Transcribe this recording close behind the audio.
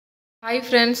Hi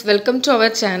friends, welcome to our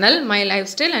channel My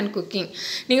Lifestyle and Cooking.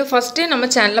 நீங்க first time நம்ம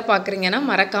சேனலை பார்க்கறீங்கனா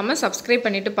மறக்காம subscribe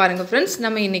பண்ணிட்டு பாருங்க friends.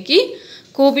 நம்ம இன்னைக்கு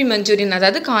gobi manchurian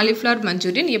அதாவது cauliflower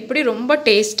manchurian எப்படி ரொம்ப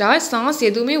டேஸ்டா சாஸ்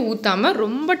எதுவுமே ஊத்தாம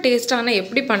ரொம்ப டேஸ்டான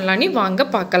எப்படி பண்ணலாம்னு வாங்க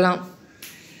பார்க்கலாம்.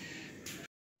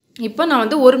 இப்போ நான்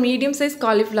வந்து ஒரு மீடியம் சைஸ்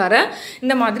காலிஃப்ளவரை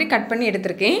இந்த மாதிரி கட் பண்ணி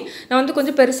எடுத்துர்க்கேன். நான் வந்து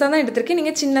கொஞ்சம் பெருசா தான் எடுத்துர்க்கேன்.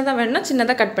 நீங்க சின்னதா வேணும்னா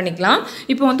சின்னதா கட் பண்ணிக்கலாம்.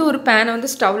 இப்போ வந்து ஒரு pan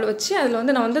வந்து ஸ்டவ்ல வச்சு அதுல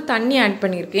வந்து நான் வந்து தண்ணி ஆட்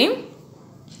பண்ணியிருக்கேன்.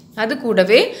 அது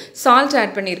கூடவே salt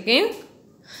ஆட் பண்ணியிருக்கேன்.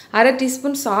 1/2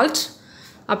 டீஸ்பூன் salt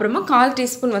அப்புறமா 1/4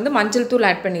 டீஸ்பூன் வந்து மஞ்சள் தூள்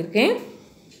ஆட் பண்ணியிருக்கேன்.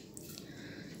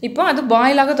 இப்போ அது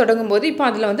பாயில் ஆக தொடங்கும்போது இப்போ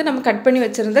அதுல வந்து நம்ம கட் பண்ணி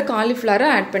வச்சிருந்த காலிஃப்ளவரை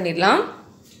ஆட் பண்ணிடலாம்.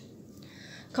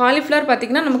 காலிஃப்ளவர்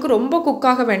பாத்தீங்கன்னா நமக்கு ரொம்ப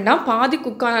குக் ஆக வேண்டாம். பாதி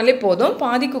குக் ஆனாலே போதும்.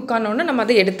 பாதி குக் ஆன உடனே நம்ம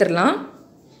அதை எடுத்துறலாம்.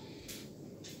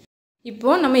 இப்போ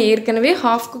நம்ம ஏற்கனவே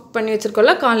half cook பண்ணி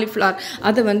வச்சிருக்கோம்ல காலிஃப்ளவர்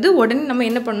அது வந்து உடனே நம்ம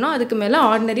என்ன பண்ணனும் அதுக்கு மேல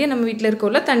ஆர்டினரியா நம்ம வீட்ல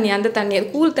இருக்கோம்ல தண்ணி அந்த தண்ணி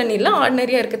கூல் தண்ணி இல்ல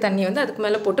ஆர்டினரியா இருக்க தண்ணி வந்து அதுக்கு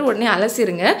மேல போட்டு உடனே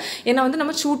அலசிருங்க ஏன்னா வந்து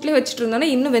நம்ம சூட்லயே வச்சிட்டு இருந்தோம்னா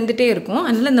இன்னும் வெந்துட்டே இருக்கும்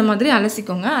அதனால இந்த மாதிரி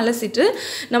அலசிக்கோங்க அலசிட்டு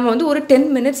நம்ம வந்து ஒரு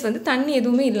 10 minutes வந்து தண்ணி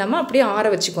எதுவுமே இல்லாம அப்படியே ஆற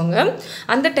வச்சுக்கோங்க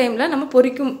அந்த டைம்ல நம்ம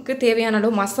பொரிக்கும்க்கு தேவையான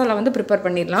அளவு மசாலா வந்து prepare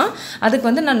பண்ணிரலாம் அதுக்கு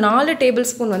வந்து நான் 4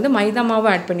 டேபிள்ஸ்பூன் வந்து மைதா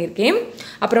மாவு ஆட் பண்ணிருக்கேன்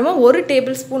அப்புறமா 1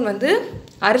 டேபிள்ஸ்பூன் வந்து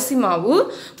அரிசி மாவு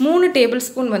 3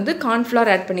 டேபிள்ஸ்பூன் வந்து corn flour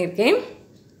ஆட் பண்ணிருக்கேன்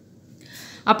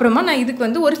அப்புறமா நான் இதுக்கு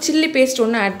வந்து ஒரு chilli paste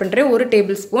ஒன்னு ஆட் பண்றேன் 1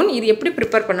 டேபிள்ஸ்பூன் இது எப்படி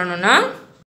prepare பண்ணனும்னா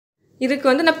இதுக்கு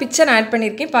வந்து நான் பிக்சர் ஆட்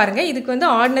பண்ணிருக்கேன் பாருங்க இதுக்கு வந்து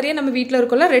ஆர்டினரியா நம்ம வீட்ல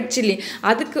இருக்கோம்ல ரெட் chilli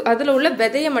அதுல உள்ள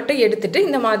விதையை மட்டும் எடுத்துட்டு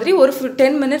இந்த மாதிரி ஒரு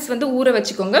 10 minutes வந்து ஊற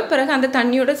வச்சுக்கோங்க பிறகு அந்த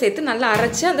தண்ணியோட சேர்த்து நல்லா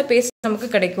அரைச்சு அந்த பேஸ்ட் நமக்கு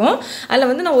கிடைக்கும் அதுல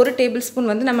வந்து நான் 1 டேபிள்ஸ்பூன்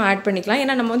வந்து நம்ம ஆட் பண்ணிக்கலாம்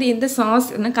ஏன்னா நம்ம வந்து எந்த சாஸ்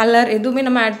கலர் எதுவுமே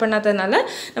நம்ம ஆட் பண்ணாதனால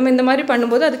நம்ம இந்த மாதிரி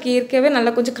பண்ணும்போது அதுக்கு ஏற்கவே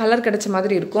நல்லா கொஞ்சம் கலர் கிடைச்ச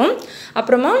மாதிரி இருக்கும்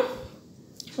அப்புறமா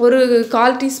ஒரு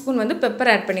 1/4 டீஸ்பூன் வந்து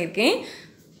பெப்பர் ஆட் பண்ணிருக்கேன்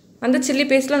அந்த chilli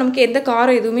pasteல நமக்கு எந்த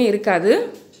காரம் எதுவுமே இருக்காது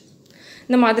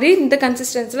இந்த மாதிரி இந்த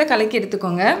கன்சிஸ்டன்சில கலக்கி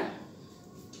எடுத்துக்கோங்க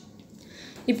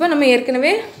இப்போ நம்ம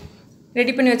ஏற்கனவே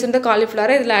ரெடி பண்ணி வச்சிருந்த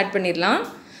காலிஃப்ளவரை இதல ஆட் பண்ணிரலாம்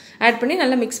ஆட் பண்ணி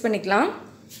நல்லா mix பண்ணிக்கலாம்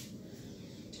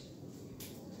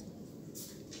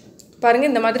பாருங்க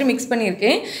இந்த மாதிரி mix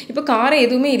பண்ணிருக்கேன் இப்போ காரம்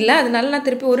எதுவுமே இல்ல அதனால நான்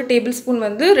திருப்பி 1 டேபிள்ஸ்பூன்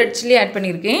வந்து ரெட் chilli ஆட்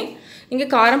பண்ணிருக்கேன் நீங்க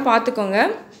காரம் பாத்துக்கோங்க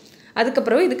அதுக்கு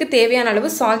அப்புறம் இதுக்கு தேவையான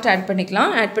அளவு salt ஆட்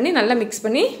பண்ணிக்கலாம் ஆட் பண்ணி நல்லா mix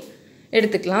பண்ணி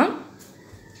எடுத்துக்கலாம்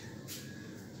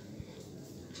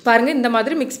பாருங்க இந்த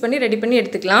மாதிரி mix பண்ணி ரெடி பண்ணி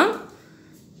எடுத்துக்கலாம்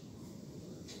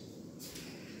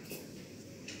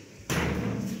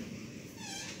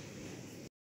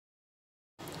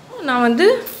நான் வந்து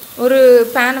ஒரு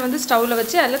pan வந்து ஸ்டவ்ல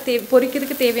வச்சு அதுல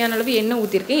பொரிக்கிறதுக்கு தேவையான அளவு எண்ணெய்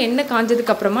ஊத்திருக்கேன் எண்ணெய்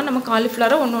காஞ்சதுக்கு அப்புறமா நம்ம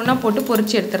காலிஃப்ளவரை ஒவ்வொண்ணா போட்டு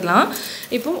பொரிச்சு எடுத்துறலாம்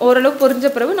இப்போ ஓரளவு பொரிஞ்ச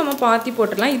பிறகு நம்ம பாதி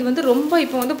போட்டுறலாம் இது வந்து ரொம்ப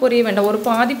இப்போ வந்து பொரிய வேண்டாம் ஒரு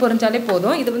பாதி பொரிஞ்சாலே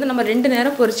போதும் இது வந்து நம்ம 2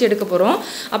 நேரம் பொரிச்சு எடுக்க போறோம்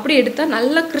அப்படி எடுத்தா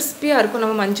நல்ல கிறிஸ்பியா இருக்கும்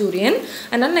நம்ம மஞ்சூரியன்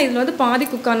அதனால நான் இதுல வந்து பாதி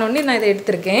குக் ஆன உடனே நான் இத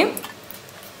எடுத்துர்க்கேன்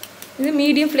இது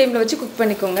மீடியம் ஃப்ளேம்ல வச்சு குக்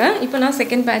பண்ணிக்கோங்க இப்போ நான்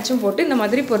செகண்ட் பேட்சும் போட்டு இந்த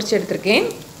மாதிரி பொரிச்சு எடுத்துர்க்கேன்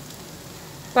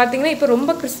பாத்தீங்கன்னா இப்போ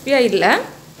ரொம்ப கிறிஸ்பியா இல்ல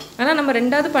ஆனா நம்ம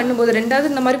ரெண்டாவது பண்ணும்போது ரெண்டாவது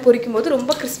இந்த மாதிரி பொரிக்கும்போது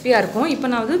ரொம்ப கிறிஸ்பியா இருக்கும் இப்போ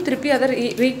நான் வந்து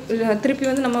திருப்பி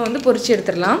வந்து நம்ம வந்து பொரிச்சு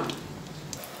எடுத்துறலாம்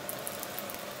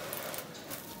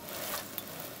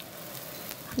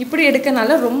இப்படி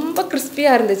எடுக்கனால ரொம்ப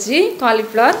கிறிஸ்பியா இருந்துச்சு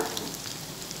காலிஃப்ளவர்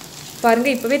பாருங்க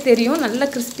இப்பவே தெரியும் நல்ல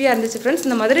கிறிஸ்பியா இருந்துச்சு फ्रेंड्स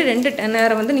இந்த மாதிரி 2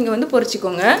 நேரம் வந்து நீங்க வந்து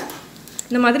பொரிச்சுக்கோங்க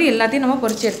இந்த மாதிரி எல்லாத்தையும் நம்ம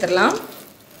பொரிச்சு எடுத்துறலாம்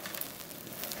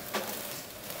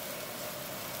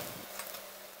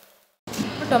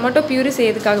டொமேட்டோ பியூரி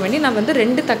செய்யிறதுக்காக வேண்டி நான் வந்து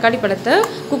 2 தக்காளி பழத்தை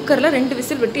குக்கர்ல 2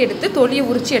 விசில் விட்டு எடுத்து தோலியை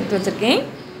உரிச்சி எடுத்து வச்சிருக்கேன்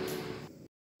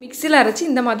மிக்ஸில அரைச்சு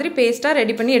இந்த மாதிரி பேஸ்டா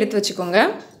ரெடி பண்ணி எடுத்து வச்சுக்கோங்க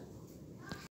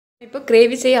இப்போ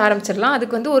கிரேவி செய்ய ஆரம்பிச்சிரலாம்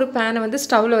அதுக்கு வந்து ஒரு pan வந்து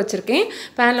ஸ்டவ்ல வச்சிருக்கேன்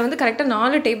panல வந்து கரெக்ட்டா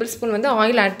 4 டேபிள்ஸ்பூன் வந்து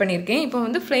ஆயில் ஆட் பண்ணிருக்கேன் இப்போ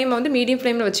வந்து ஃப்ளேம் வந்து மீடியம்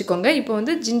ஃப்ளேம்ல வச்சுக்கோங்க இப்போ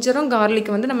வந்து ஜிஞ்சரும் garlic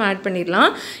வந்து நம்ம ஆட் பண்ணிரலாம்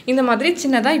இந்த மாதிரி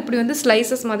சின்னதா இப்படி வந்து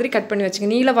ஸ்லைसेस மாதிரி கட் பண்ணி வச்சுங்க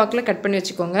நீல வாக்குல கட் பண்ணி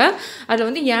வச்சுக்கோங்க அதுல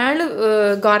வந்து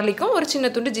 7 garlicம் ஒரு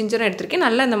சின்ன துண்டு ஜிஞ்சரும் எடுத்துர்க்கேன்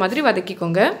நல்லா இந்த மாதிரி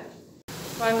வதக்கிக்கோங்க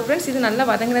பாருங்க फ्रेंड्स இது நல்லா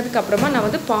வதங்கினதுக்கு அப்புறமா நான்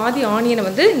வந்து பாதி ஆனியனை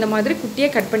வந்து இந்த மாதிரி குட்டியா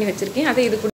கட் பண்ணி வச்சிருக்கேன் அதை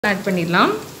இது கூட ஆட்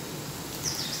பண்ணிரலாம்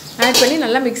ஆட் பண்ணி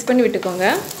நல்லா mix பண்ணி விட்டுக்கோங்க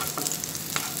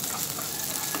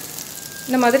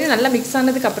இந்த மாதிரி நல்லா mix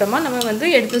ஆனதுக்கு அப்புறமா நம்ம வந்து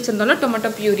எடுத்து வச்சிருந்தோம்ல டொமேட்டோ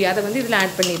பியூரி அதை வந்து இதல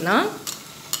ஆட் பண்ணிரலாம்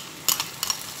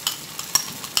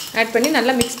ஆட் பண்ணி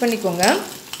நல்லா mix பண்ணிக்கோங்க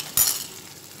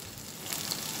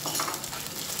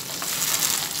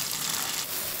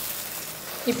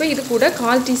இப்போ இது கூட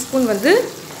 1/4 டீஸ்பூன் வந்து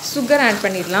sugar ஆட்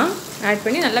பண்ணிரலாம் ஆட்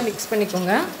பண்ணி நல்லா mix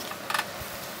பண்ணிக்கோங்க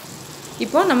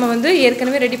இப்போ நம்ம வந்து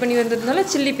ஏற்கனவே ரெடி பண்ணி வந்ததுனால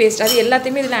சில்லி பேஸ்ட் அது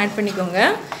எல்லாத்தையுமே இதில் ஆட் பண்ணிக்கோங்க.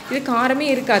 இது காரமே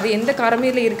இருக்காது, எந்த காரமே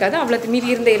இதில் இருக்காது. அவ்வளோ மீதி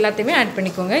இருந்த எல்லாத்தையுமே ஆட்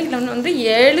பண்ணிக்கோங்க. இதில் வந்து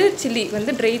 7 சில்லி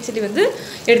வந்து ட்ரை சில்லி வந்து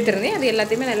எடுத்துருந்தேன், அது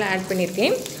எல்லாத்தையுமே நல்லா ஆட்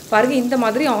பண்ணியிருக்கேன். பாருங்கள், இந்த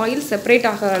மாதிரி ஆயில் செப்பரேட்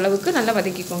ஆகிற அளவுக்கு நல்லா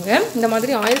வதக்கிக்கோங்க. இந்த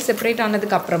மாதிரி ஆயில் செப்பரேட்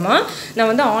ஆனதுக்கப்புறமா நான்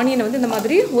வந்து ஆனியனை வந்து இந்த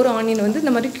மாதிரி ஒரு ஆனியன் வந்து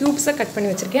இந்த மாதிரி க்யூப்ஸாக கட் பண்ணி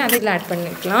வச்சுருக்கேன், அதை இதில் ஆட்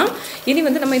பண்ணிக்கலாம். இனி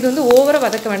வந்து நம்ம இது வந்து ஓவராக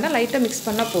வதக்க வேண்டாம், லைட்டாக மிக்ஸ்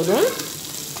பண்ணால் போதும்.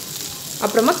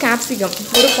 அப்புறமா கேப்சிகம்,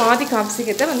 ஒரு பாதி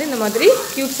கேப்சிகத்தை வந்து இந்த மாதிரி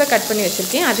க்யூப்ஸாக கட் பண்ணி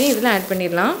வச்சுருக்கேன், அதையும் இதில் ஆட்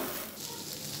பண்ணிடலாம்.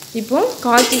 இப்போது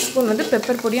 1/4 டீஸ்பூன் வந்து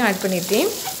பெப்பர் பொடியும் ஆட் பண்ணியிருக்கேன்.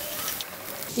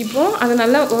 இப்போது அது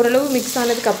நல்லா ஓரளவு மிக்ஸ்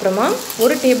ஆனதுக்கப்புறமா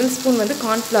 1 டேபிள் ஸ்பூன் வந்து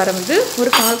கார்ன்ஃப்ளவரை வந்து ஒரு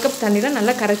 1/4 கப் தண்ணியில்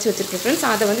நல்லா கரைச்சி வச்சுருக்கேன் ஃப்ரெண்ட்ஸ்.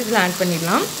 அதை வந்து இதில் ஆட்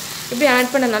பண்ணிடலாம். இப்படி ஆட்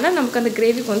பண்ணனால நமக்கு அந்த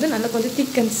கிரேவிக்கு வந்து நல்லா கொஞ்சம்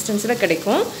திக் கன்சிஸ்டன்சியில்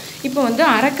கிடைக்கும். இப்போ வந்து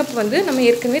 1/2 கப் வந்து நம்ம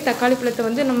ஏற்கனவே தக்காளி பழத்தை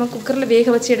வந்து நம்ம குக்கரில்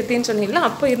வேக வச்சு எடுத்தேன்னு சொன்னீங்களா,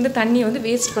 அப்போ இருந்த தண்ணியை வந்து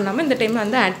வேஸ்ட் பண்ணாமல் இந்த டைமில்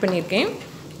வந்து ஆட் பண்ணியிருக்கேன்.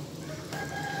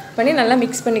 பண்ணி நல்லா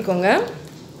மிக்ஸ் பண்ணிக்கோங்க.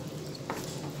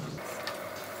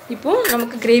 இப்போது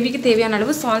நமக்கு கிரேவிக்கு தேவையான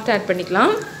அளவு சால்ட் ஆட்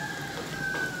பண்ணிக்கலாம்.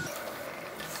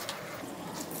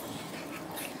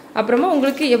 அப்புறமா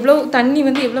உங்களுக்கு எவ்வளோ தண்ணி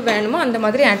வந்து எவ்வளோ வேணுமோ அந்த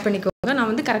மாதிரி ஆட் பண்ணிக்கோங்க.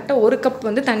 நான் வந்து கரெக்டாக 1 கப்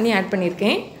வந்து தண்ணி ஆட்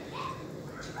பண்ணியிருக்கேன்.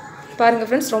 பாருங்கள்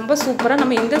ஃப்ரெண்ட்ஸ், ரொம்ப சூப்பராக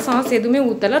நம்ம எந்த சாஸ் எதுவுமே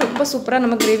ஊற்றலை, ரொம்ப சூப்பராக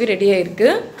நம்ம கிரேவி ரெடி ஆகிருக்கு.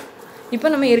 இப்போ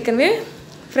நம்ம ஏற்கனவே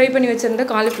ஃப்ரை பண்ணி வச்சுருந்த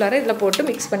காலிஃப்ளவரை இதில் போட்டு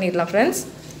மிக்ஸ் பண்ணிடலாம் ஃப்ரெண்ட்ஸ்.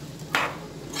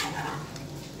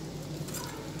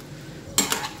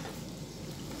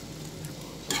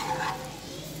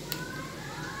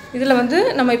 இதில் வந்து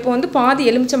நம்ம இப்போ வந்து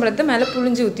பாதி எலுமிச்சம்பழத்தை மேலே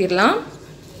புழிஞ்சு ஊற்றிடலாம்.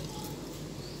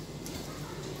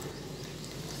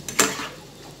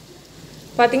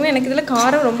 பார்த்திங்கன்னா எனக்கு இதில்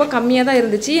காரம் ரொம்ப கம்மியாக தான்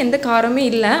இருந்துச்சு, எந்த காரமே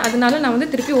இல்லை. அதனால நான் வந்து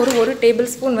திருப்பி ஒரு டேபிள்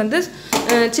ஸ்பூன் வந்து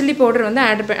சில்லி பவுடர் வந்து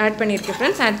ஆட் பண்ணியிருக்கேன்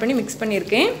ஃப்ரெண்ட்ஸ். ஆட் பண்ணி மிக்ஸ்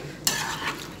பண்ணியிருக்கேன்.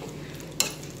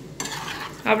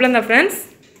 அவ்வளோதான் ஃப்ரெண்ட்ஸ்.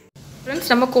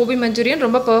 நம்ம கோபி மஞ்சூரியன்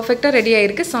ரொம்ப பர்ஃபெக்டாக ரெடி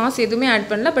ஆகிருக்கு. சாஸ் எதுவுமே ஆட்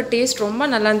பண்ணல, பட் டேஸ்ட் ரொம்ப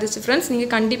நல்லா இருந்துச்சு ஃப்ரெண்ட்ஸ்.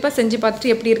 நீங்கள் கண்டிப்பாக செஞ்சு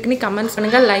பார்த்துட்டு எப்படி இருக்குன்னு கமெண்ட்ஸ்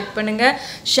பண்ணுங்கள், லைக் பண்ணுங்கள்,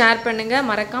 ஷேர் பண்ணுங்கள்.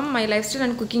 மறக்காமல் my life style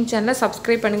and cooking சேனலை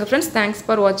சப்ஸ்கிரைப் பண்ணுங்கள் ஃப்ரெண்ட்ஸ். தேங்க்ஸ்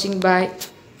ஃபார் வாட்சிங். பாய்.